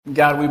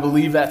God, we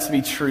believe that to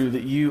be true,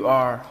 that you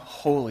are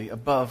holy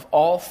above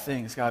all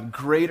things, God,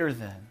 greater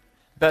than,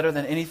 better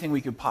than anything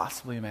we could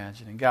possibly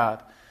imagine. And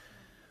God,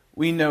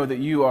 we know that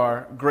you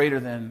are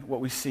greater than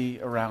what we see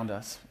around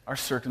us, our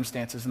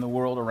circumstances and the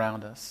world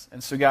around us.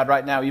 And so, God,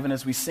 right now, even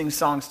as we sing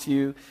songs to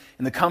you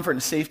in the comfort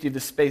and safety of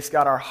this space,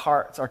 God, our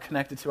hearts are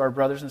connected to our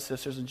brothers and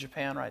sisters in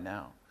Japan right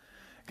now,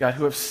 God,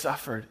 who have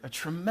suffered a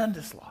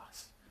tremendous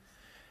loss.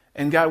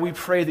 And God, we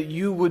pray that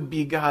you would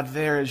be God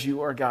there as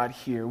you are God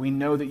here. We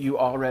know that you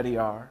already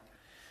are.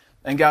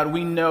 And God,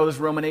 we know, as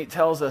Romans 8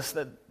 tells us,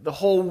 that the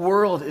whole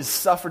world is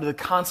suffered the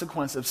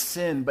consequence of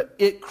sin, but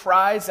it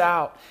cries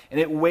out and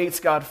it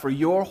waits, God, for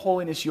your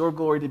holiness, your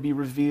glory to be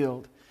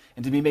revealed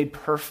and to be made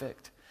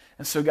perfect.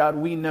 And so, God,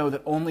 we know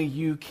that only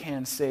you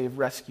can save,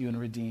 rescue, and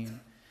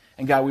redeem.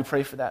 And God, we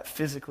pray for that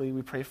physically.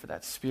 We pray for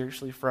that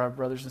spiritually for our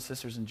brothers and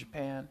sisters in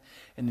Japan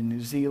and in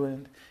New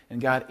Zealand.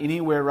 And God,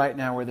 anywhere right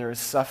now where there is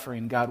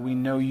suffering, God, we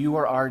know you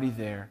are already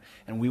there.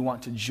 And we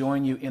want to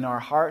join you in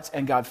our hearts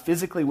and, God,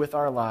 physically with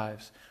our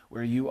lives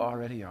where you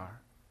already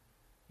are.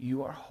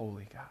 You are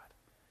holy, God.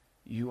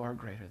 You are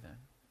greater than.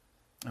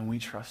 And we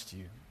trust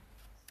you.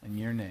 In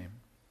your name,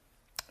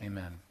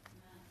 amen.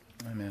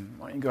 Amen.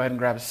 Why don't you go ahead and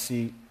grab a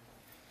seat.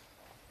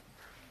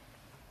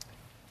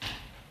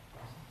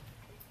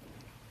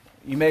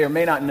 You may or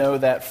may not know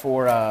that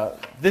for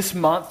this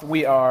month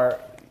we are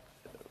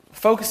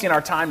focusing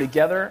our time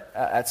together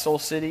at Soul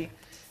City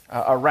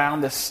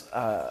around this,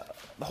 the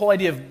whole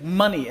idea of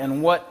money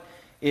and what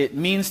it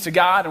means to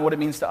God and what it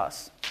means to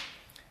us.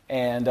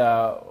 And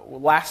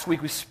last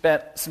week we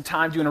spent some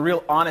time doing a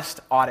real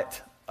honest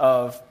audit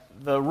of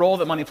the role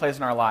that money plays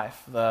in our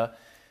life, the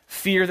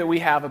fear that we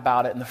have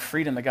about it, and the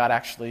freedom that God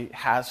actually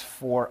has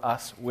for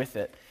us with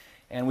it.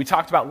 And we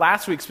talked about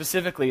last week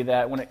specifically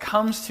that when it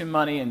comes to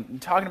money, and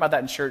talking about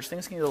that in church,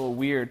 things can get a little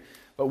weird,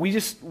 but we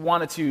just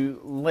wanted to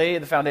lay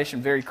the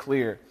foundation very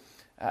clear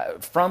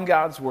from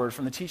God's Word,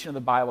 from the teaching of the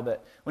Bible,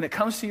 that when it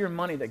comes to your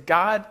money, that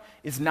God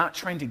is not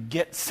trying to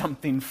get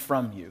something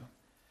from you.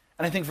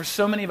 And I think for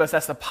so many of us,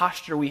 that's the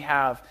posture we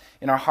have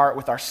in our heart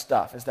with our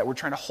stuff, is that we're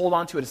trying to hold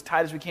on to it as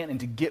tight as we can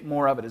and to get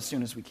more of it as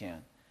soon as we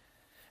can.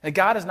 And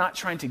God is not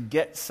trying to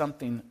get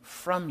something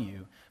from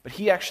you, but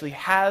He actually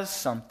has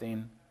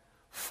something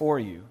for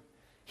you.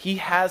 He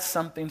has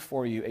something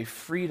for you, a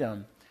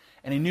freedom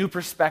and a new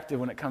perspective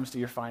when it comes to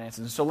your finances.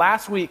 And so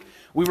last week,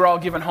 we were all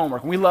given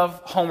homework. We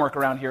love homework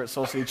around here at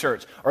Soul City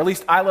Church, or at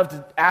least I love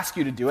to ask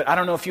you to do it. I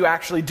don't know if you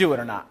actually do it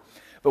or not,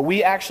 but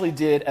we actually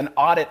did an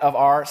audit of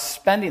our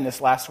spending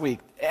this last week.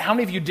 How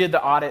many of you did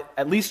the audit,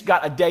 at least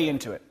got a day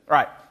into it? All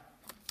right.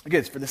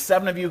 Good. For the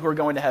 7 of you who are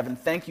going to heaven,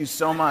 thank you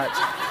so much.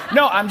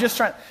 No, I'm just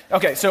trying.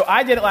 Okay, so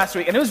I did it last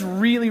week, and it was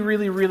really,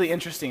 really, really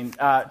interesting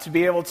to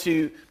be able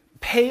to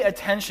pay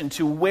attention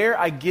to where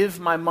I give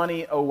my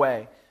money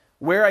away,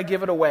 where I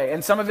give it away.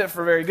 And some of it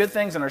for very good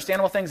things and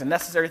understandable things and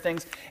necessary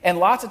things. And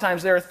lots of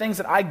times there are things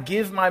that I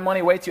give my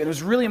money away to. And it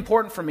was really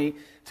important for me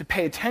to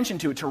pay attention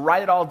to it, to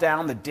write it all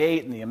down, the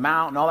date and the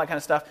amount and all that kind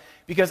of stuff,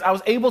 because I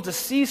was able to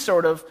see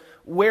sort of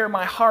where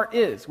my heart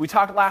is. We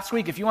talked last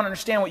week, if you want to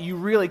understand what you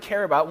really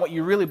care about and what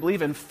you really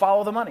believe in,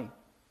 follow the money.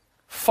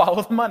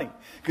 Follow the money,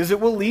 because it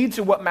will lead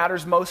to what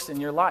matters most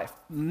in your life.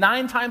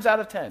 9 times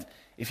out of 10.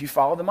 If you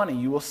follow the money,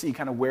 you will see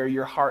kind of where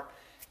your heart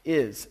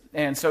is.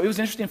 And so it was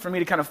interesting for me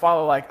to kind of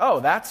follow like, oh,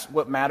 that's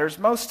what matters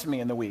most to me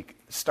in the week.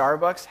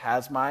 Starbucks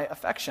has my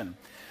affection.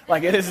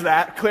 Like, it is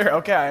that clear.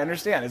 Okay, I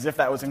understand, as if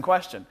that was in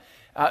question.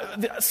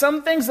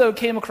 Some things, though,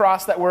 came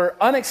across that were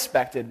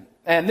unexpected.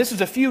 And this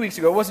was a few weeks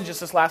ago. It wasn't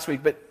just this last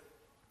week, but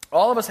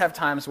all of us have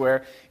times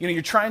where,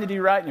 you're trying to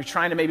do right and you're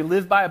trying to maybe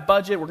live by a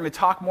budget. We're going to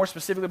talk more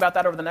specifically about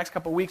that over the next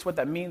couple of weeks, what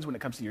that means when it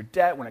comes to your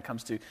debt, when it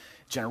comes to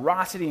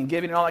generosity and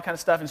giving and all that kind of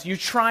stuff. And so you're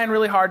trying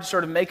really hard to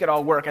sort of make it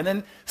all work. And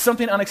then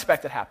something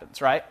unexpected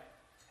happens, right?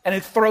 And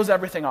it throws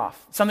everything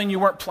off. Something you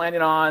weren't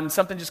planning on,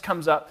 something just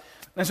comes up.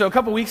 And so a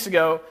couple of weeks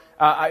ago,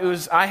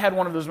 I had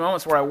one of those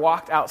moments where I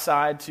walked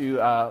outside to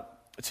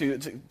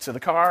the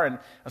car, and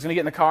I was going to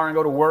get in the car and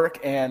go to work,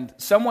 and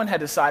someone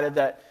had decided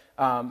that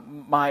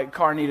my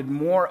car needed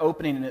more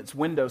opening in its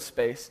window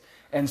space,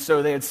 and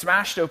so they had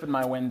smashed open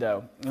my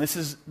window. And this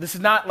is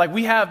not like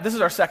this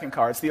is our second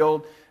car. It's the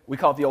old, we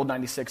call it the old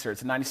 96er.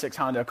 It's a 96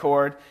 Honda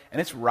Accord,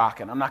 and it's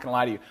rocking. I'm not going to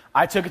lie to you.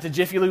 I took it to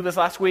Jiffy Lube this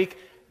last week.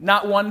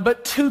 Not 1,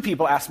 but 2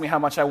 people asked me how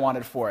much I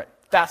wanted for it.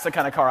 That's the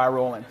kind of car I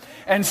roll in.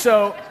 And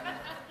so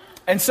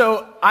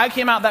I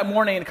came out that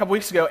morning a couple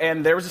weeks ago,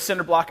 and there was a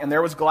cinder block, and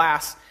there was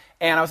glass.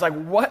 And I was like,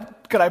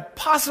 what could I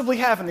possibly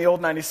have in the old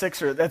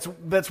 96er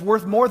that's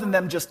worth more than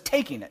them just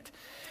taking it?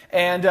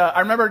 And I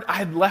remember I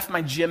had left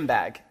my gym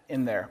bag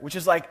in there, which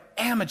is like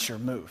amateur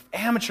move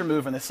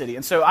in the city.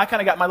 And so I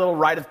kind of got my little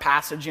rite of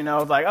passage,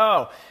 like,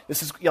 oh,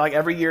 this is like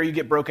every year you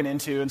get broken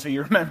into. And so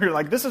you remember,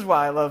 like, this is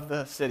why I love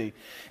the city.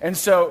 And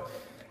so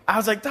I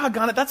was like,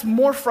 doggone it, that's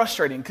more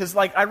frustrating. Because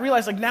like I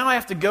realized like now I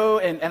have to go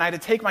and I had to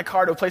take my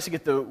car to a place to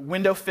get the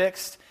window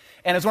fixed.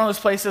 And it's one of those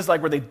places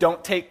like where they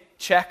don't take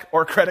check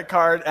or credit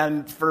card,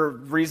 and for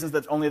reasons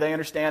that only they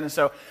understand. And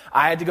so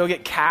I had to go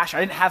get cash. I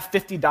didn't have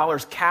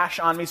 $50 cash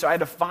on me, so I had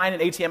to find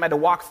an ATM. I had to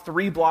walk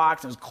 3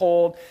 blocks. It was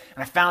cold,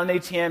 and I found an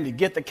ATM to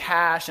get the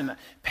cash and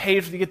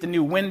paid to get the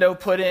new window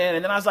put in.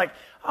 And then I was like,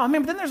 oh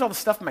man, but then there's all the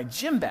stuff in my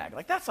gym bag.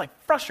 Like, that's like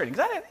frustrating,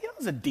 because it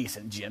was a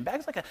decent gym bag.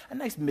 It's like a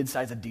nice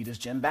mid-sized Adidas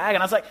gym bag.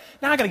 And I was like,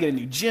 now I got to get a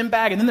new gym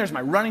bag. And then there's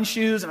my running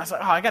shoes. And I was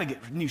like, oh, I got to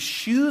get new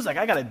shoes. Like,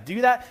 I got to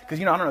do that. Because,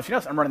 I don't know if you know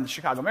this, I'm running the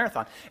Chicago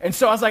Marathon. And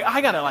so I was like,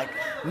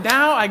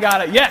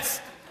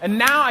 yes. And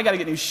now I got to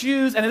get new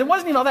shoes. And it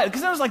wasn't even all that,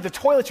 because there was like the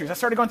toiletries. I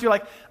started going through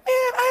like, man,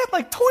 I had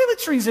like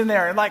toiletries in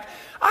there. And like,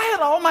 I had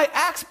all my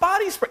Axe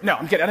body spray. No,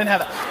 I'm kidding. I didn't have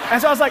that. And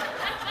so I was like,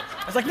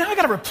 now I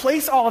got to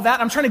replace all of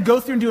that. I'm trying to go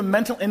through and do a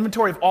mental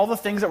inventory of all the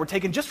things that were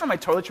taken just from my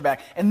toiletry bag.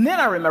 And then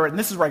I remembered, and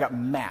this is where I got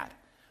mad.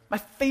 My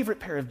favorite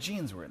pair of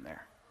jeans were in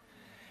there.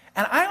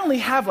 And I only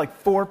have like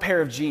 4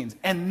 pair of jeans,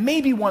 and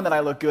maybe one that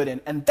I look good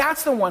in, and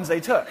that's the ones they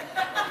took.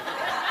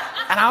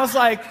 And I was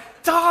like,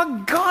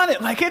 doggone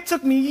it. Like, it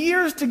took me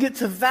years to get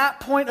to that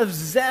point of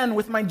zen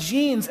with my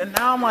jeans, and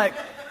now I'm like,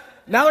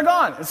 now they're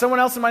gone. And someone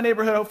else in my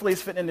neighborhood hopefully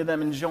is fitting into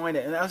them and enjoying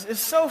it. And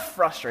it's so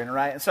frustrating,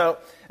 right? And so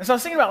I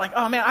was thinking about like,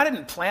 oh man, I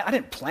didn't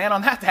plan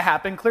on that to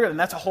happen, clearly. And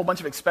that's a whole bunch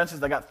of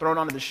expenses that got thrown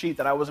onto the sheet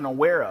that I wasn't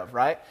aware of,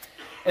 right?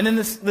 And then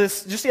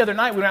this just the other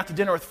night, we went out to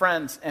dinner with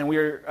friends, and we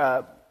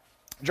were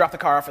dropped the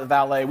car off at the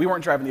valet. We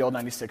weren't driving the old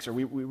 96er.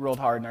 We rolled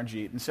hard in our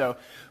Jeep. And so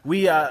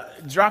we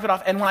dropped it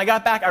off. And when I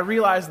got back, I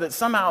realized that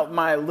somehow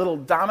my little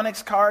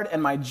Dominic's card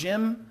and my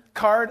gym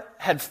card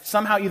had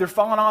somehow either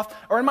fallen off,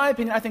 or in my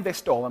opinion, I think they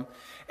stole them.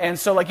 And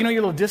so, like, your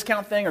little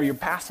discount thing or your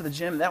pass to the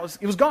gym, it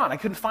was gone. I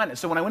couldn't find it.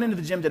 So when I went into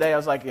the gym today, I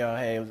was like,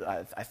 hey,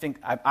 I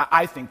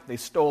think they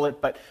stole it,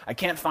 but I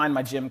can't find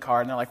my gym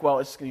card. And they're like, well,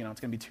 it's going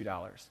to be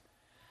 $2.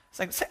 It's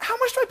like, how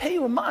much do I pay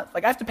you a month?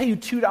 Like, I have to pay you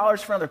 $2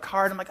 for another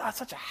card. I'm like, oh, it's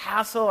such a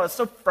hassle. It's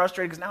so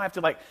frustrating, because now I have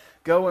to, like,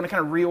 go and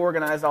kind of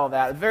reorganize all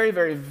that. Very,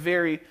 very,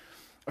 very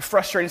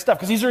frustrating stuff,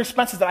 because these are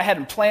expenses that I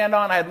hadn't planned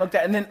on, I hadn't looked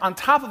at. And then on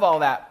top of all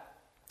that,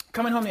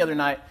 coming home the other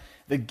night,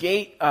 the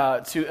gate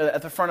at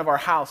the front of our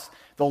house,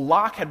 the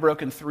lock had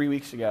broken 3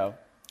 weeks ago,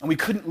 and we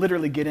couldn't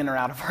literally get in or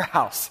out of our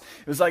house.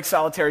 It was like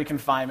solitary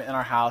confinement in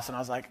our house, and I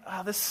was like,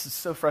 oh, this is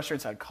so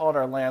frustrating. So I called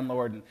our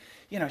landlord,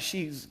 and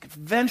she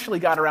eventually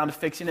got around to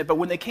fixing it, but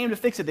when they came to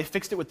fix it, they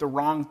fixed it with the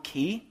wrong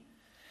key,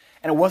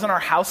 and it wasn't our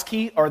house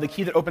key or the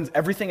key that opens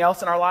everything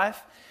else in our life.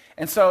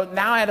 And so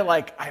now I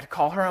had to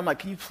call her. I'm like,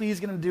 can you please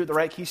get them to do it the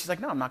right key? She's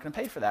like, no, I'm not going to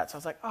pay for that. So I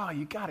was like, oh,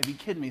 you got to be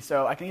kidding me.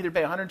 So I can either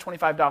pay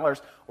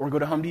 $125 or go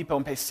to Home Depot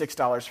and pay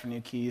 $6 for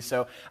new keys.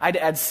 So I had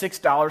to add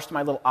 $6 to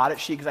my little audit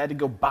sheet, because I had to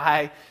go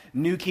buy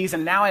new keys.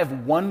 And now I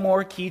have one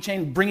more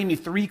keychain, bringing me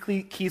 3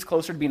 keys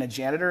closer to being a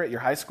janitor at your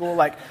high school.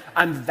 Like,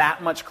 I'm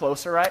that much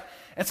closer, right?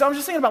 And so I'm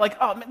just thinking about, like,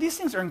 oh, man, these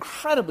things are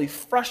incredibly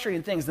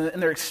frustrating things,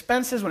 and they're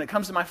expenses when it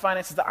comes to my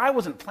finances that I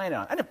wasn't planning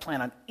on. I didn't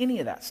plan on any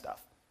of that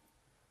stuff.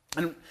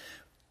 And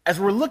as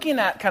we're looking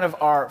at kind of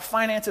our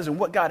finances and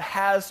what God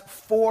has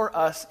for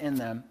us in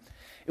them,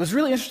 it was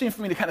really interesting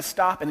for me to kind of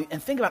stop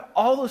and think about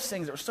all those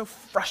things that were so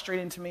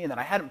frustrating to me and that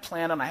I hadn't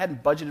planned on, I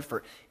hadn't budgeted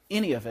for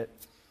any of it.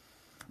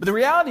 But the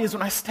reality is,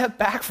 when I stepped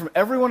back from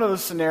every one of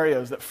those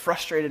scenarios that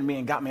frustrated me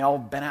and got me all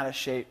bent out of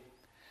shape,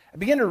 I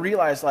began to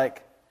realize,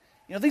 like,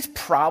 these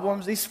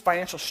problems, these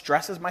financial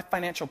stresses, my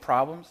financial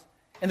problems,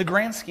 in the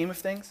grand scheme of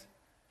things,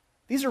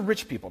 these are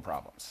rich people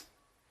problems.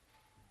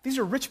 These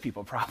are rich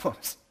people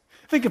problems.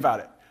 Think about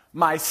it.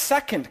 My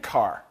second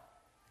car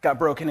got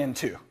broken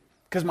into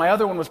because my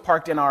other one was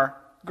parked in our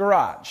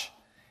garage.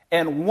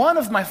 And one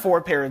of my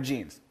 4 pair of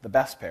jeans, the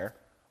best pair,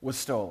 was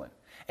stolen.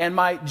 And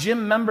my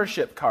gym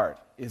membership card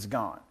is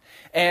gone.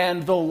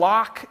 And the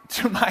lock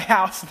to my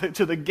house,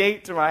 to the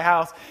gate to my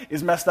house,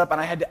 is messed up,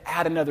 and I had to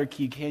add another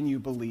key. Can you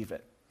believe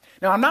it?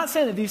 Now, I'm not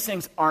saying that these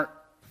things aren't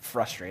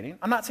frustrating.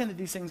 I'm not saying that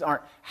these things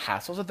aren't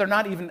hassles, that they're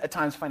not even at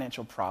times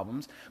financial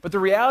problems. But the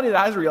reality that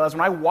I realized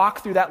when I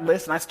walk through that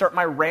list and I start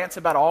my rants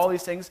about all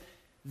these things,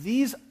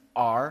 these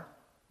are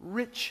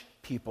rich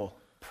people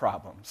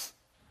problems.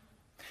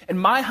 And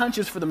my hunch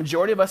is, for the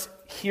majority of us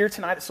here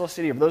tonight at Soul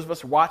City, or those of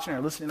us watching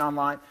or listening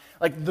online,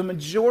 like, the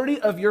majority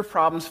of your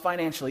problems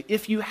financially,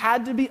 if you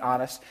had to be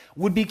honest,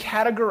 would be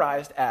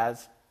categorized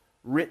as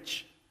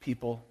rich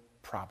people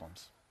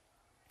problems.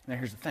 Now,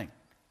 here's the thing.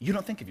 You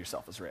don't think of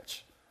yourself as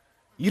rich.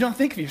 You don't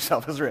think of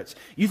yourself as rich.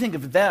 You think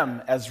of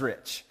them as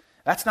rich.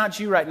 That's not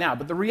you right now.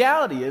 But the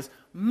reality is,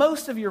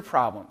 most of your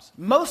problems,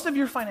 most of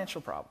your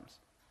financial problems,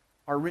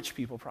 are rich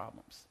people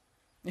problems.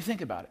 You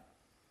think about it.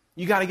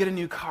 You got to get a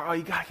new car. Oh,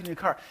 you got to get a new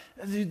car.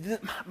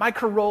 My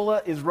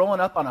Corolla is rolling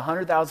up on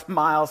 100,000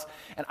 miles,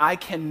 and I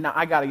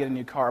got to get a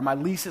new car. My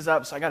lease is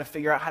up, so I got to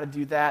figure out how to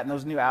do that. And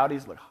those new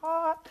Audis look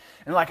hot.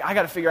 And like, I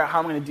got to figure out how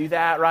I'm going to do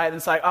that, right? And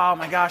it's like, oh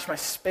my gosh, my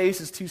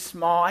space is too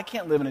small. I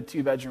can't live in a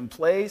 2-bedroom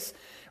place,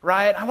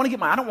 right?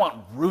 I don't want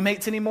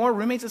roommates anymore.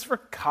 Roommates is for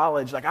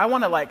college. Like, I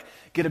want to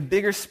get a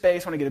bigger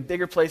space. I want to get a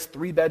bigger place.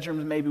 3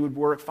 bedrooms maybe would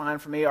work fine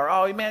for me. Or,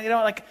 oh man,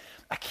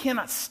 I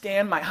cannot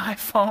stand my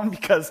iPhone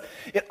because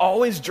it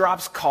always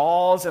drops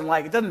calls and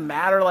it doesn't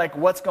matter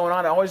what's going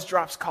on. It always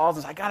drops calls.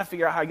 And so I got to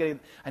figure out how to get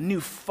a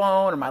new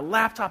phone. Or my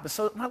laptop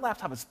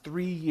is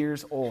 3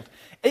 years old.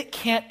 It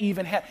can't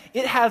even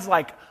it has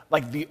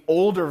the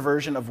older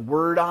version of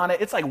Word on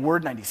it. It's like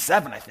Word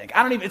 97, I think.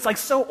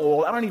 It's so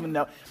old. I don't even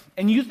know.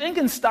 And you think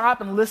and stop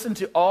and listen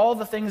to all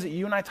the things that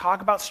you and I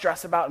talk about,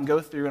 stress about, and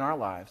go through in our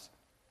lives.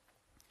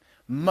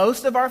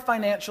 Most of our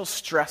financial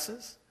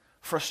stresses,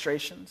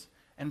 frustrations,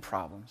 and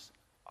problems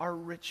are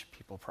rich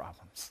people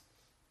problems.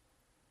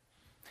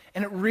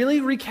 And it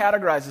really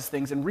recategorizes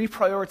things and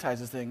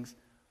reprioritizes things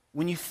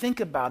when you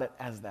think about it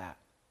as that.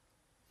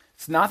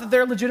 It's not that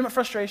they're legitimate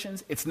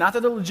frustrations. It's not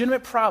that they're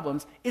legitimate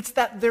problems. It's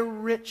that they're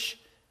rich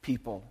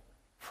people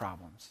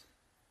problems.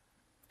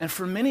 And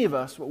for many of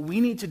us, what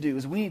we need to do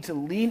is we need to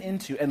lean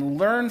into and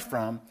learn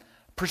from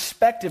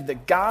perspective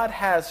that God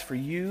has for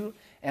you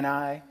and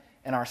I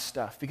and our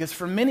stuff. Because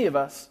for many of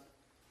us,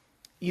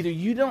 either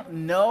you don't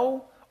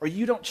know or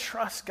you don't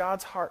trust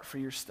God's heart for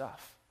your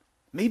stuff.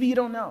 Maybe you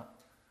don't know.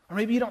 Or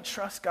maybe you don't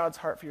trust God's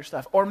heart for your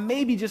stuff. Or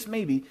maybe, just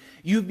maybe,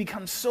 you've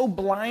become so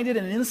blinded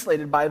and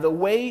insulated by the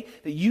way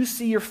that you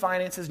see your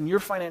finances and your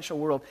financial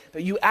world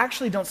that you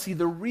actually don't see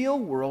the real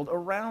world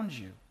around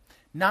you.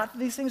 Not that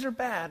these things are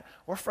bad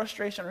or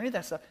frustration or any of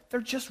that stuff.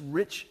 They're just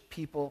rich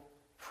people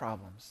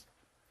problems.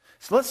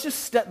 So let's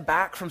just step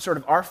back from sort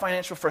of our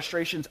financial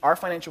frustrations, our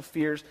financial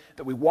fears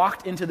that we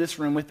walked into this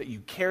room with, that you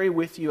carry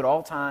with you at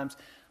all times.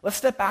 Let's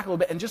step back a little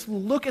bit and just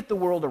look at the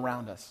world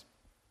around us.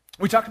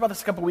 We talked about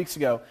this a couple weeks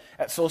ago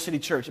at Soul City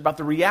Church, about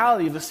the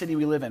reality of the city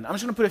we live in. I'm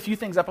just going to put a few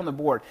things up on the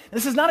board. And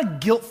this is not a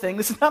guilt thing.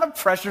 This is not a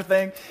pressure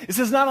thing. This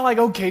is not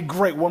okay,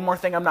 great, one more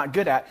thing I'm not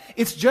good at.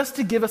 It's just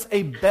to give us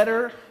a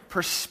better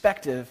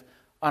perspective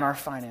on our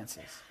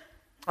finances.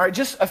 All right,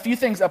 just a few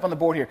things up on the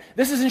board here.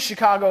 This is in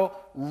Chicago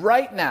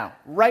right now.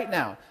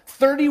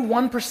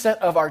 31%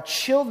 of our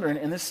children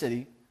in this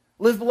city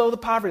live below the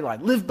poverty line.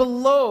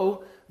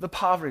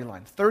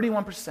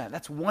 31%.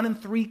 That's 1 in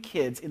 3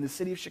 kids in the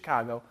city of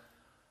Chicago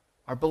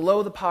are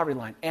below the poverty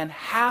line. And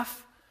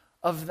half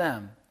of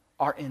them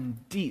are in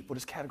what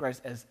is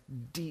categorized as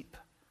deep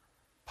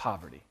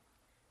poverty.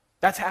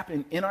 That's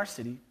happening in our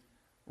city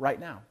right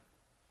now.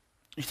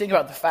 You think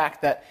about the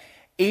fact that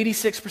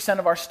 86%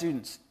 of our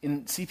students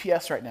in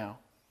CPS right now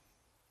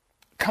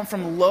come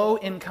from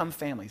low-income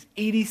families.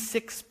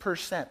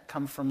 86%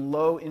 come from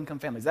low-income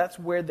families. That's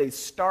where they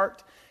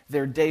start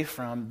their day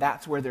from.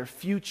 That's where their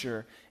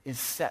future is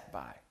set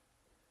by.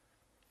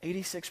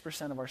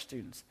 86% of our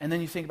students. And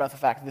then you think about the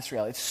fact of this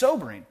reality. It's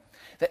sobering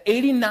that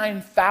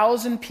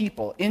 89,000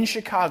 people in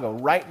Chicago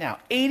right now,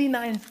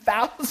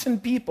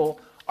 89,000 people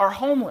are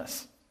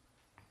homeless.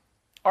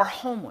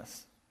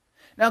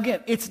 Now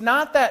again, it's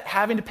not that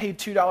having to pay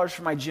 $2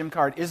 for my gym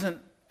card isn't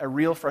a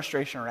real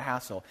frustration or a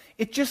hassle.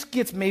 It just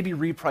gets maybe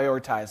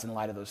reprioritized in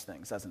light of those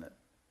things, doesn't it?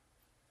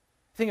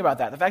 Think about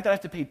that. The fact that I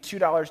have to pay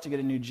 $2 to get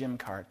a new gym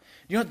card.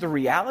 You know what the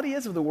reality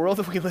is of the world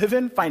that we live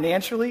in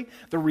financially?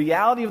 The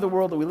reality of the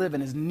world that we live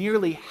in is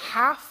nearly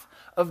half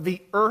of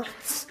the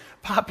Earth's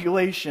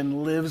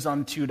population lives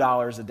on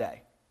 $2 a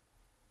day.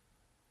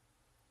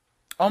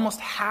 Almost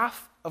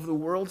half of the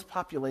world's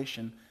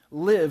population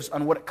lives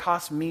on what it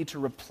costs me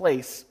to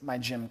replace my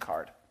gym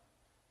card.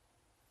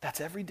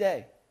 That's every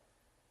day.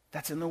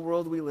 That's in the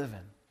world we live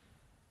in.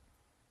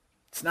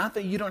 It's not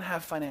that you don't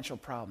have financial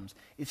problems.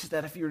 It's just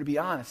that if you were to be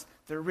honest,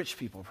 they're rich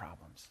people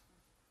problems.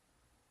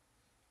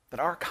 That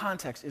our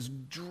context is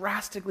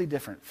drastically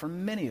different, for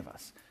many of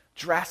us,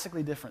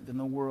 drastically different than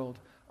the world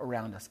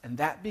around us. And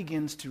that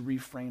begins to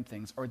reframe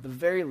things, or at the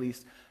very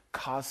least,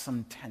 cause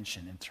some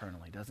tension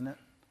internally, doesn't it?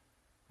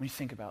 When you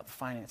think about the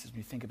finances, when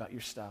you think about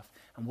your stuff,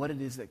 and what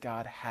it is that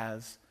God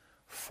has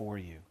for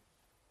you.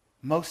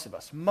 Most of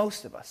us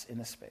in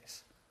this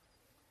space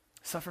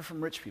suffer from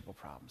rich people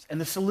problems.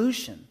 And the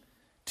solution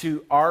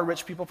to our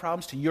rich people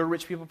problems, to your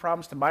rich people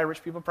problems, to my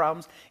rich people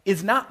problems,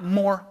 is not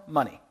more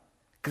money.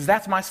 Because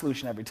that's my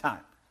solution every time.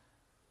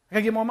 I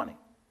gotta get more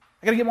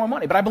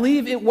money. But I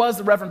believe it was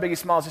the Reverend Biggie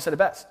Smalls who said it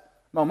best.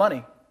 More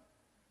money,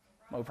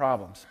 more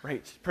problems.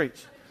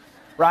 Preach.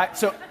 Right?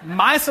 So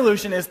my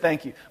solution is,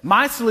 thank you.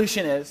 My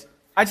solution is,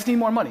 I just need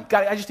more money.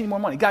 God, I just need more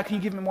money. God, can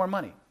you give me more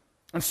money?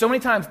 And so many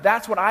times,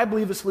 that's what I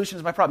believe the solution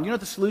is to my problem. You know what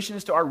the solution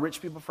is to our rich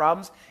people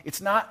problems?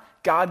 It's not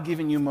God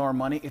giving you more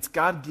money. It's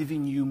God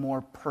giving you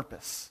more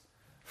purpose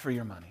for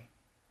your money.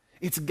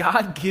 It's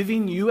God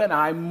giving you and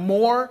I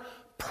more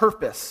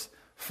purpose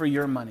for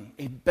your money,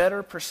 a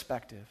better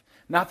perspective.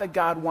 Not that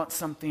God wants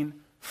something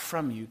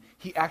from you.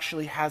 He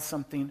actually has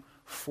something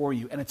for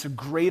you. And it's a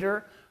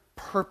greater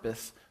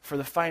purpose for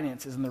the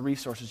finances and the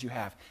resources you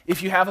have.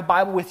 If you have a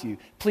Bible with you,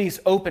 please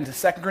open to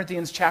 2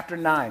 Corinthians chapter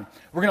 9.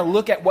 We're going to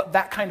look at what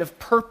that kind of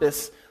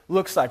purpose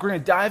looks like. We're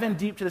going to dive in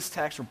deep to this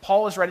text where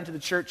Paul is writing to the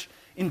church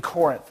in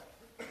Corinth.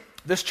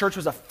 This church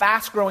was a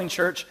fast-growing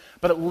church,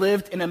 but it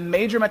lived in a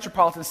major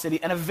metropolitan city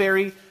and a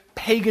very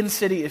pagan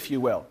city, if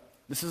you will.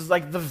 This is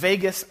like the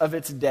Vegas of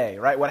its day,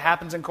 right? What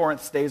happens in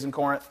Corinth stays in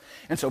Corinth.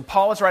 And so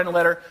Paul is writing a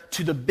letter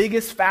to the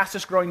biggest,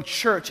 fastest growing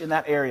church in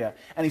that area.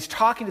 And he's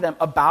talking to them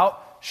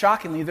about,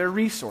 shockingly, their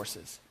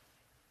resources.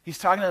 He's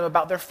talking to them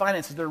about their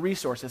finances, their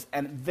resources,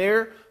 and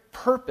their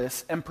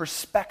purpose and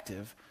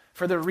perspective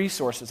for their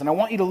resources. And I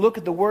want you to look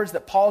at the words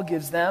that Paul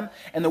gives them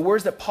and the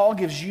words that Paul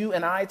gives you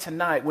and I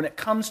tonight when it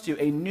comes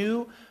to a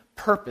new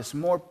purpose,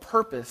 more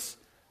purpose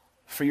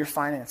for your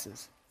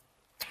finances.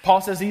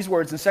 Paul says these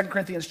words in 2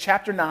 Corinthians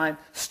chapter 9,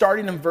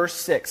 starting in verse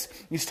 6.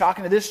 He's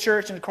talking to this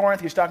church in Corinth.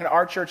 He's talking to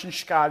our church in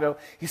Chicago.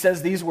 He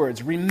says these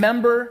words,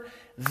 "Remember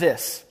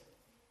this,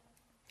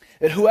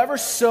 that whoever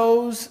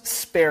sows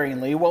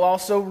sparingly will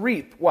also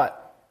reap,"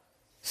 what?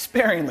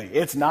 Sparingly.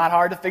 It's not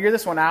hard to figure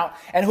this one out.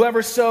 "And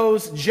whoever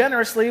sows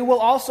generously will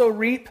also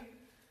reap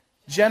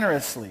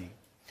generously.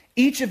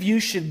 Each of you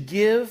should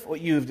give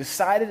what you have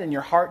decided in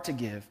your heart to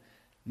give,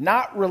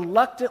 not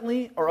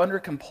reluctantly or under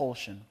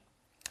compulsion.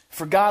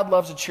 For God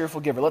loves a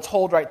cheerful giver." Let's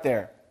hold right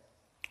there.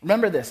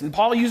 Remember this. And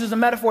Paul uses a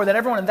metaphor that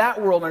everyone in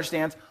that world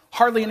understands.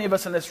 Hardly any of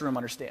us in this room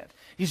understand.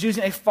 He's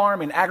using a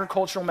farming,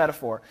 agricultural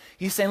metaphor.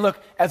 He's saying, look,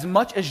 as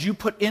much as you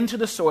put into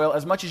the soil,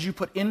 as much as you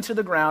put into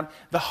the ground,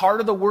 the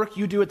harder the work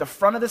you do at the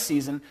front of the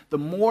season, the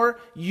more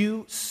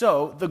you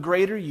sow, the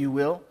greater you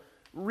will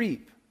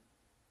reap.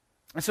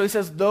 And so he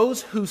says,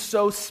 those who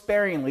sow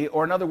sparingly,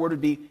 or another word would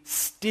be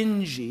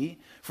stingy,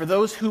 for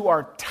those who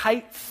are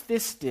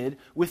tight-fisted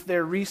with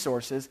their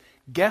resources,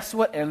 guess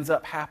what ends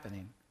up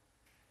happening?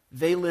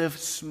 They live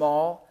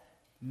small,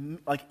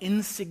 like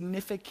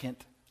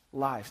insignificant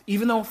lives.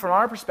 Even though from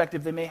our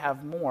perspective they may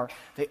have more,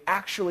 they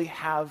actually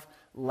have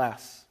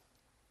less.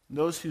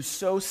 Those who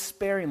sow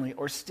sparingly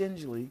or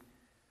stingily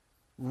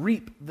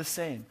reap the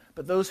same.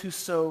 But those who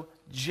sow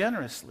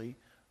generously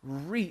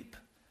reap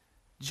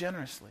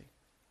generously.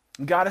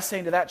 And God is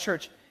saying to that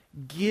church,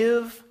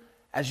 give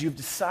as you've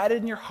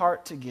decided in your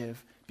heart to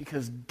give,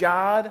 because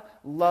God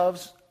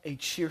loves a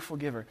cheerful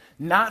giver.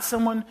 Not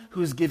someone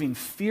who is giving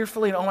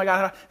fearfully and, oh my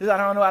God, I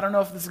don't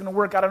know if this is going to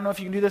work, I don't know if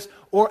you can do this,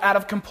 or out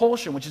of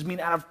compulsion, which is mean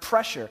out of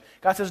pressure.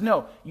 God says,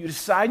 no, you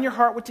decide in your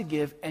heart what to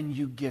give and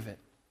you give it.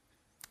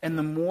 And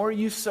the more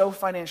you sow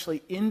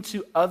financially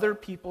into other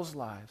people's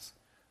lives,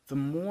 the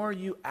more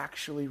you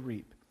actually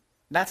reap.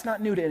 That's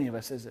not new to any of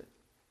us, is it?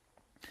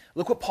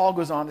 Look what Paul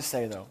goes on to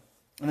say, though.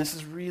 And this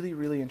is really,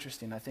 really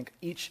interesting. I think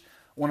each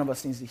one of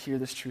us needs to hear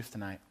this truth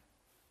tonight.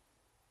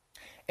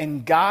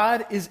 And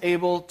God is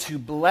able to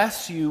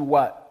bless you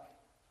what?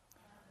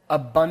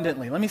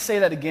 Abundantly. Let me say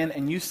that again,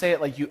 and you say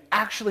it like you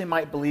actually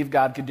might believe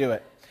God could do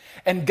it.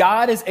 And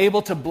God is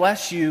able to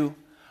bless you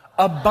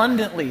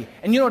abundantly.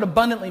 And you know what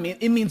abundantly means?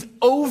 It means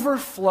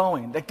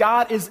overflowing. That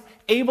God is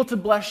able to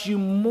bless you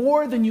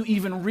more than you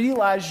even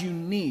realize you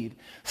need.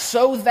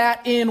 So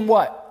that in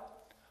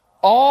what?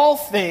 All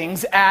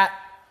things at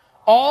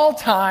all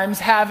times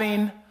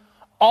having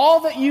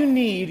all that you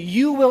need,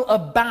 you will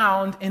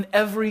abound in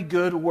every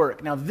good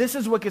work. Now, this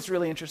is what gets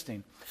really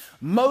interesting.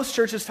 Most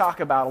churches talk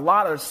about,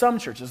 there are some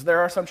churches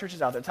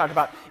out there that talk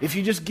about, if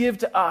you just give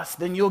to us,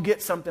 then you'll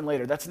get something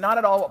later. That's not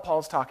at all what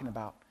Paul's talking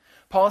about.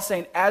 Paul is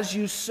saying, as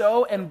you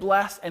sow and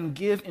bless and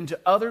give into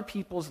other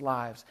people's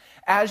lives,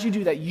 as you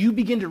do that, you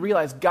begin to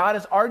realize God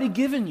has already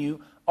given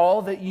you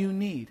all that you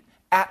need.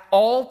 At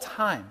all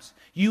times,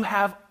 you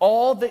have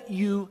all that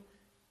you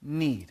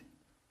need.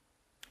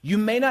 You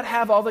may not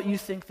have all that you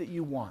think that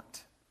you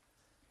want,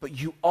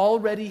 but you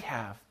already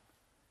have,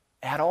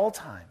 at all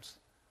times,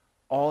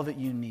 all that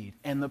you need.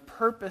 And the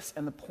purpose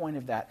and the point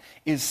of that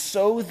is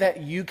so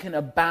that you can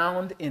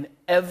abound in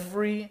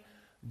every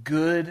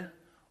good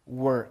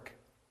work.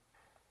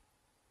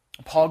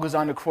 Paul goes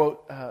on to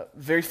quote a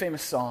very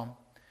famous psalm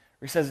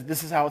where he says,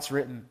 this is how it's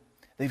written.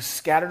 They've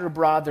scattered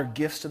abroad their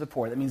gifts to the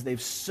poor. That means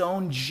they've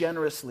sown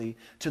generously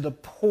to the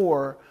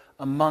poor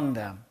among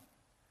them.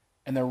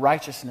 And their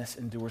righteousness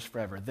endures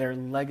forever. Their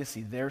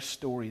legacy, their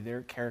story,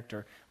 their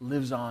character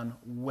lives on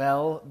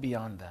well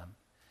beyond them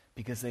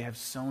because they have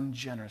sown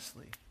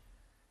generously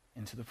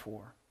into the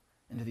poor,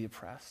 into the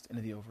oppressed,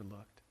 into the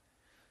overlooked.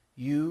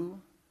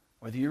 You,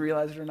 whether you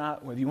realize it or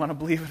not, whether you want to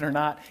believe it or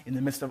not, in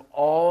the midst of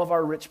all of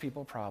our rich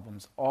people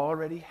problems,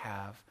 already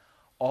have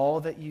all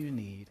that you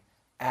need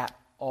at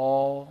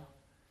all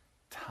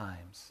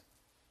times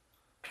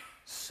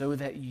so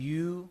that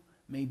you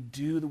may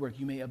do the work.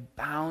 You may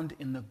abound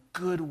in the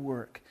good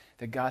work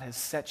that God has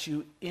set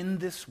you in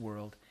this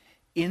world,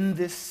 in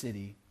this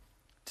city,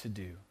 to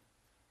do.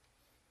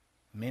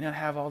 You may not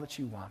have all that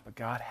you want, but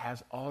God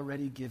has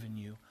already given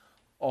you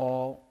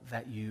all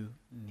that you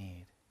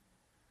need.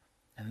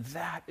 And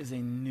that is a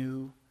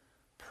new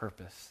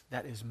purpose.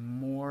 That is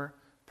more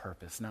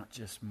purpose, not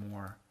just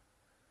more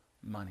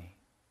money.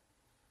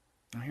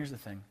 Now here's the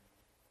thing.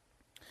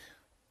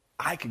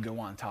 I could go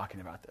on talking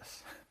about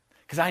this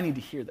because I need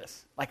to hear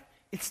this.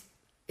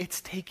 It's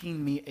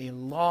taking me a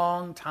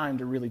long time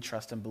to really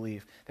trust and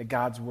believe that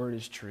God's word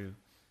is true.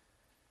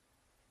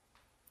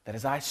 that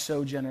as I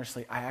sow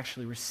generously, I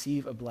actually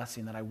receive a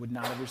blessing that I would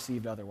not have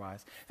received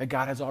otherwise. That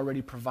God has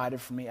already provided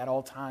for me at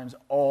all times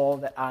all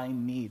that I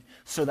need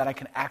so that I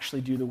can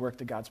actually do the work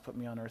that God's put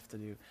me on earth to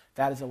do.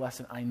 That is a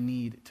lesson I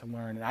need to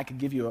learn. And I could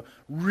give you a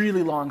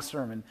really long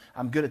sermon.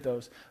 I'm good at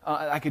those.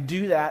 I could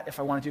do that if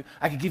I wanted to.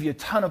 I could give you a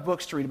ton of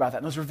books to read about that.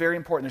 And those are very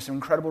important. There's some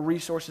incredible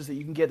resources that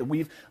you can get that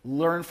we've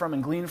learned from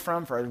and gleaned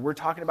from. We're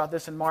talking about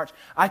this in March.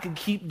 I could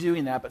keep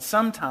doing that. But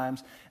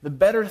sometimes the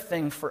better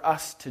thing for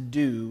us to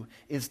do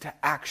is to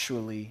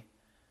actually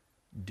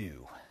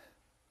do.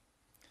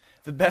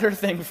 The better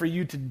thing for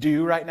you to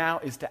do right now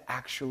is to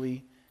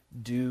actually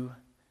do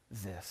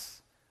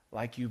this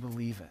like you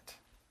believe it.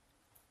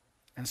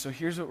 And so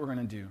here's what we're going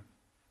to do.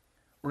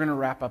 We're going to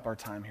wrap up our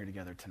time here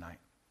together tonight.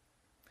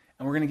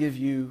 And we're going to give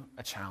you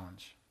a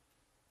challenge.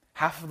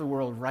 Half of the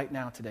world right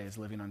now today is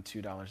living on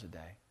 $2 a day.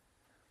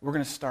 We're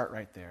going to start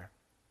right there.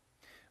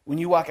 When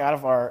you walk out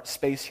of our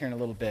space here in a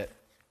little bit,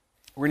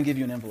 we're going to give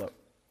you an envelope.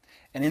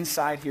 And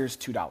inside here is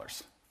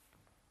 $2.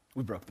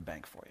 We broke the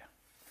bank for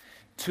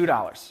you.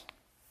 $2.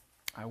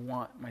 I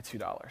want my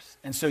 $2.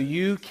 And so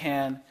you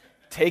can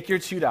take your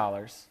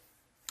 $2,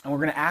 and we're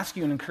going to ask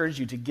you and encourage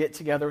you to get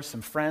together with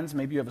some friends.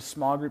 Maybe you have a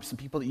small group, some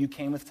people that you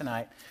came with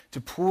tonight,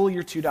 to pool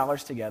your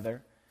 $2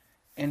 together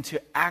and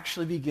to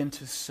actually begin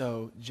to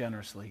sow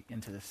generously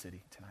into the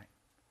city tonight.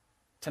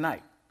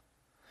 Tonight.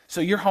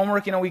 So your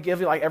homework, we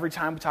give you like every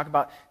time we talk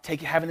about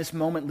having this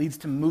moment leads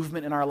to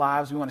movement in our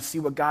lives. We want to see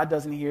what God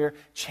does in here,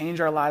 change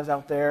our lives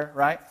out there,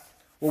 right?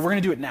 Well, we're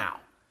going to do it now.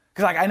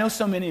 Because I know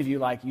so many of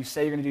you, you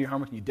say you're going to do your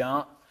homework and you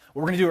don't.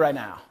 Well, we're going to do it right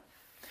now.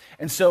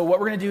 And so what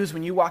we're going to do is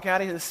when you walk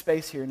out of this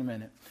space here in a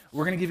minute,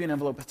 we're going to give you an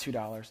envelope with $2,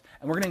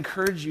 and we're going to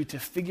encourage you to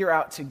figure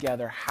out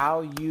together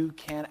how you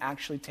can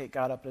actually take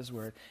God up at his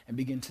word and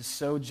begin to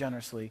sow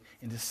generously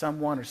into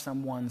someone or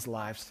someone's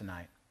lives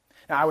tonight.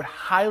 Now, I would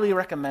highly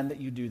recommend that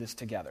you do this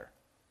together.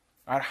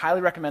 I would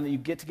highly recommend that you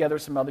get together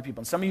with some other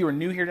people. And some of you are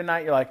new here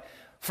tonight. You're like,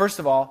 first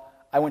of all,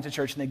 I went to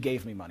church and they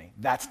gave me money.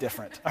 That's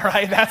different, all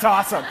right? That's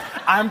awesome.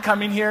 I'm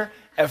coming here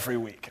every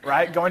week,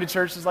 right? Going to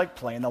church is like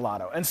playing the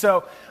lotto. And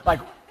so,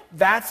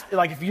 that's,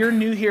 if you're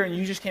new here and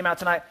you just came out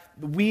tonight,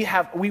 we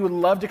would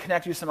love to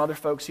connect you with some other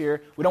folks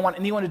here. We don't want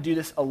anyone to do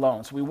this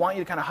alone. So we want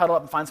you to kind of huddle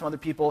up and find some other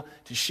people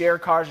to share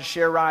cars, to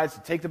share rides,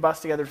 to take the bus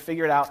together, to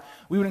figure it out.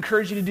 We would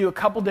encourage you to do a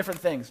couple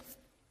different things.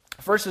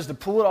 First is to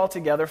pull it all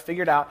together,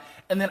 figure it out,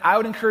 and then I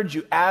would encourage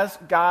you, as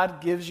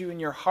God gives you in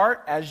your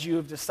heart, as you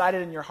have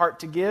decided in your heart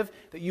to give,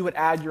 that you would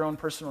add your own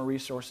personal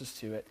resources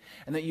to it,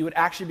 and that you would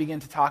actually begin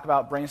to talk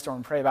about, brainstorm,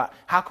 and pray about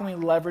how can we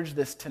leverage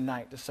this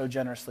tonight to sow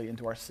generously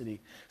into our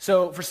city.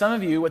 So for some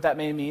of you, what that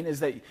may mean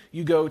is that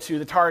you go to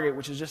the Target,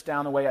 which is just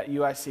down the way at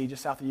UIC,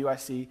 just south of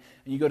UIC,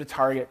 and you go to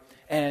Target,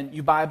 and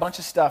you buy a bunch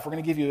of stuff. We're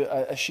going to give you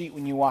a sheet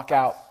when you walk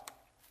out.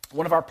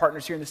 One of our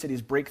partners here in the city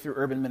is Breakthrough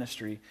Urban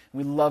Ministry, and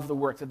we love the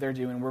work that they're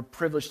doing. We're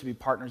privileged to be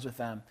partners with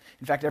them.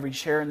 In fact, every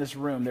chair in this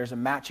room, there's a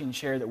matching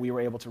chair that we were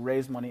able to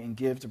raise money and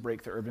give to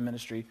Breakthrough Urban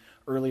Ministry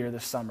earlier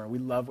this summer. We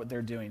love what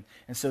they're doing.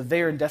 And so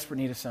they are in desperate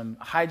need of some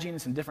hygiene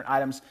and some different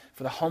items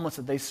for the homeless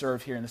that they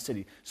serve here in the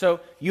city. So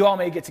you all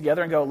may get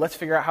together and go, let's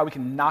figure out how we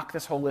can knock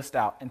this whole list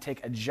out and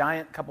take a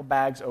giant couple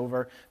bags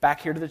over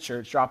back here to the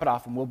church, drop it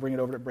off, and we'll bring it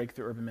over to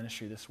Breakthrough Urban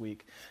Ministry this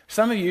week.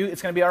 Some of you,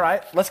 it's going to be all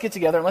right. Let's get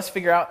together and let's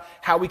figure out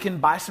how we can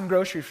buy some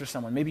groceries for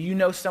someone. Maybe you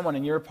know someone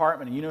in your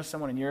apartment and you know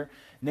someone in your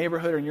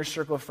neighborhood or in your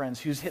circle of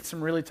friends who's hit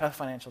some really tough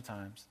financial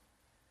times.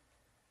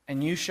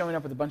 And you showing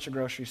up with a bunch of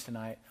groceries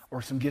tonight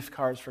or some gift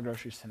cards for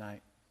groceries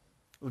tonight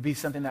would be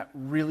something that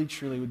really,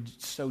 truly would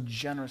sow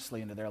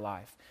generously into their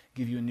life,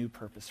 give you a new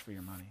purpose for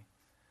your money.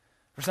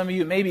 For some of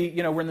you, maybe,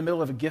 we're in the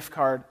middle of a gift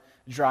card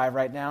drive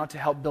right now to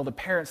help build a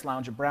parents'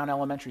 lounge at Brown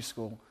Elementary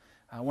School.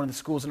 One of the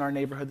schools in our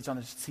neighborhood that's on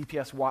the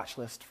CPS watch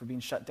list for being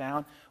shut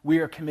down. We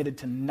are committed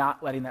to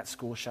not letting that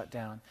school shut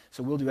down.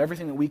 So we'll do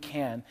everything that we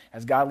can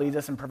as God leads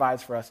us and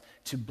provides for us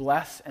to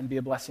bless and be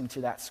a blessing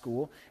to that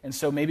school. And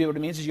so maybe what it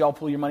means is you all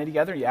pull your money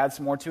together, you add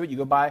some more to it, you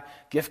go buy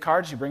gift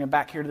cards, you bring them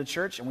back here to the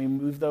church, and we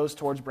move those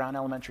towards Brown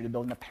Elementary to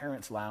build a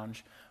parents'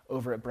 lounge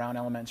over at Brown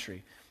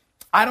Elementary.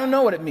 I don't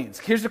know what it means.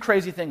 Here's the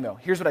crazy thing, though.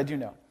 Here's what I do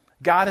know.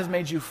 God has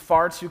made you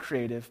far too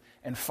creative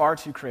and far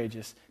too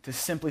courageous to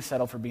simply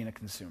settle for being a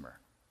consumer.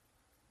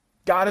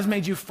 God has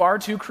made you far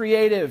too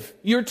creative.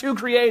 You're too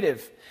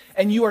creative.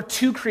 And you are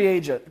too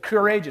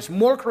courageous,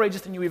 more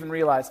courageous than you even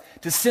realize,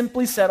 to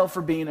simply settle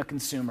for being a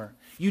consumer.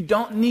 You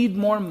don't need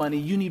more money.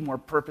 You need more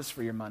purpose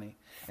for your money.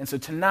 And so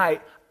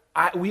tonight,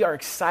 we are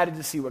excited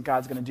to see what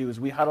God's going to do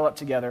as we huddle up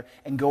together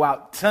and go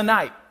out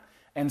tonight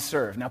and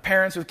serve. Now,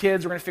 parents with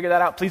kids, we're going to figure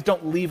that out. Please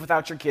don't leave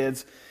without your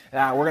kids.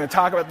 We're going to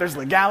talk about, there's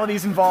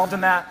legalities involved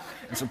in that,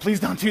 and so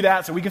please don't do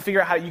that. So you can figure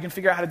out how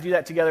to do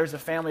that together as a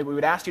family, but we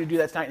would ask you to do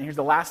that tonight, and here's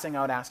the last thing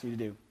I would ask you to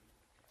do.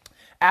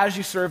 As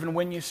you serve and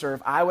when you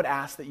serve, I would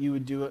ask that you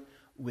would do it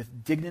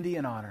with dignity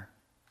and honor,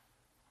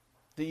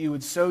 that you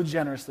would sow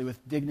generously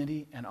with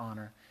dignity and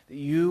honor, that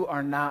you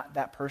are not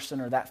that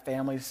person or that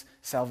family's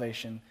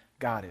salvation,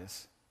 God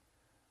is.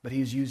 but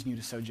He is using you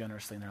to sow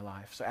generously in their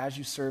life. So as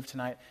you serve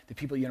tonight, the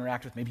people you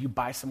interact with, maybe you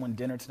buy someone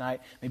dinner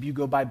tonight, maybe you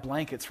go buy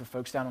blankets for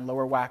folks down in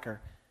Lower Wacker,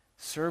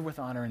 serve with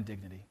honor and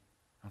dignity,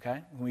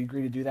 okay? Can we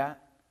agree to do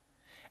that?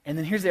 And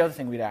then here's the other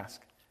thing we'd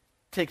ask.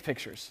 Take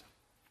pictures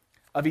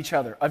of each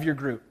other, of your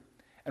group.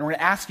 And we're going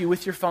to ask you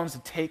with your phones to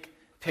take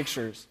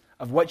pictures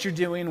of what you're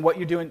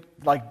doing,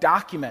 like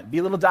document. Be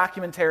little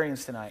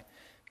documentarians tonight.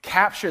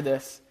 Capture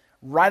this,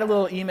 write a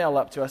little email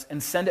up to us,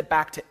 and send it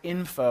back to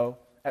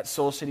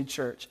info@Soul City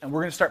Church. And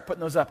we're going to start putting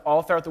those up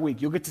all throughout the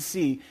week. You'll get to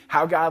see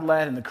how God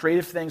led and the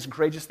creative things and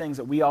courageous things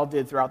that we all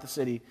did throughout the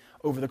city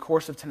over the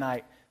course of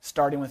tonight,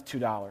 starting with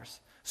 $2.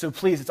 So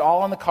please, it's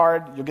all on the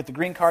card. You'll get the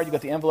green card. You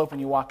got the envelope when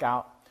you walk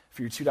out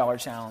for your $2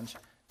 challenge.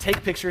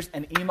 Take pictures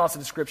and email us a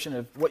description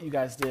of what you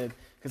guys did,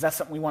 because that's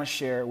something we want to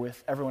share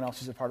with everyone else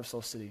who's a part of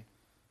Soul City.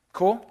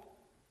 Cool?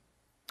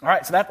 All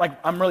right, so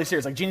I'm really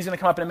serious. Jeannie's going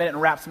to come up in a minute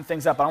and wrap some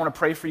things up. I want to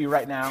pray for you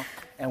right now,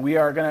 and we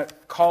are going to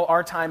call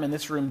our time in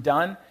this room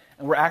done,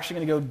 and we're actually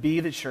going to go be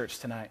the church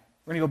tonight.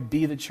 We're going to go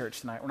be the church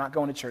tonight. We're not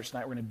going to church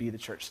tonight. We're going to be the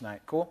church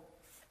tonight. Cool?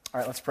 All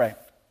right, let's pray.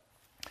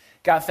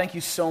 God, thank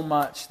you so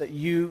much that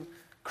you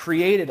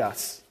created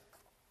us.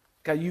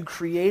 God, you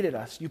created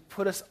us. You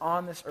put us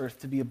on this earth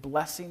to be a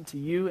blessing to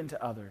you and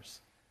to others.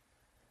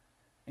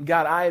 And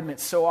God, I admit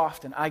so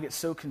often I get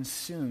so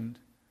consumed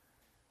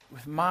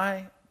with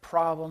my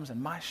problems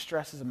and my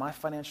stresses and my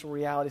financial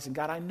realities. And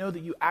God, I know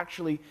that you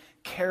actually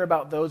care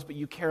about those, but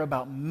you care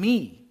about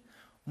me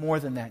more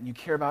than that. And you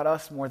care about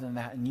us more than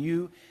that. And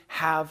you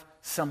have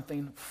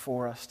something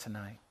for us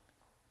tonight.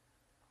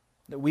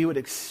 That we would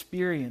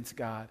experience,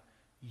 God,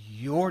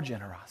 your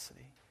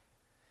generosity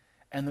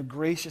and the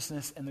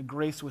graciousness and the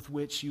grace with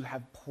which you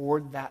have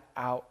poured that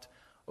out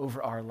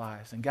over our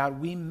lives. And God,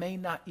 we may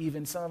not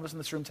even, some of us in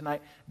this room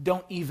tonight,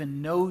 don't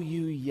even know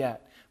you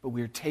yet, but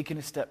we are taking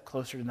a step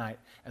closer tonight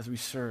as we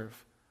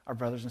serve our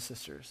brothers and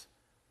sisters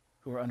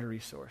who are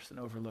under-resourced and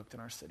overlooked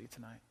in our city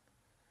tonight.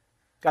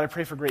 God, I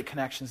pray for great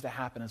connections to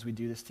happen as we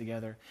do this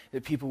together,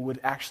 that people would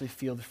actually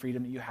feel the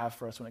freedom that you have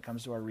for us when it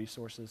comes to our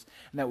resources,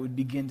 and that we'd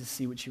begin to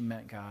see what you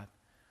meant, God,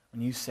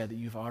 when you said that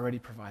you've already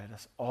provided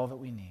us all that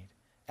we need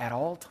at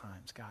all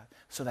times, God,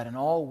 so that in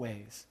all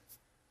ways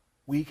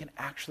we can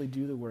actually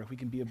do the work. We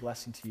can be a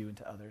blessing to you and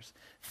to others.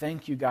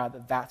 Thank you, God,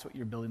 that that's what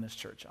you're building this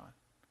church on.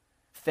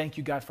 Thank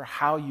you, God, for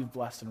how you've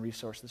blessed and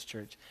resourced this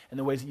church and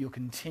the ways that you'll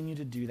continue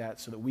to do that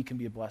so that we can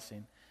be a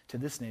blessing to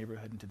this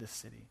neighborhood and to this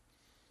city.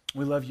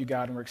 We love you,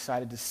 God, and we're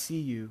excited to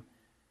see you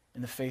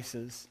in the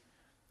faces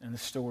and the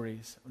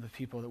stories of the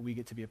people that we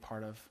get to be a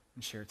part of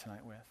and share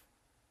tonight with.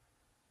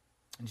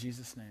 In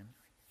Jesus' name,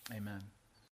 amen.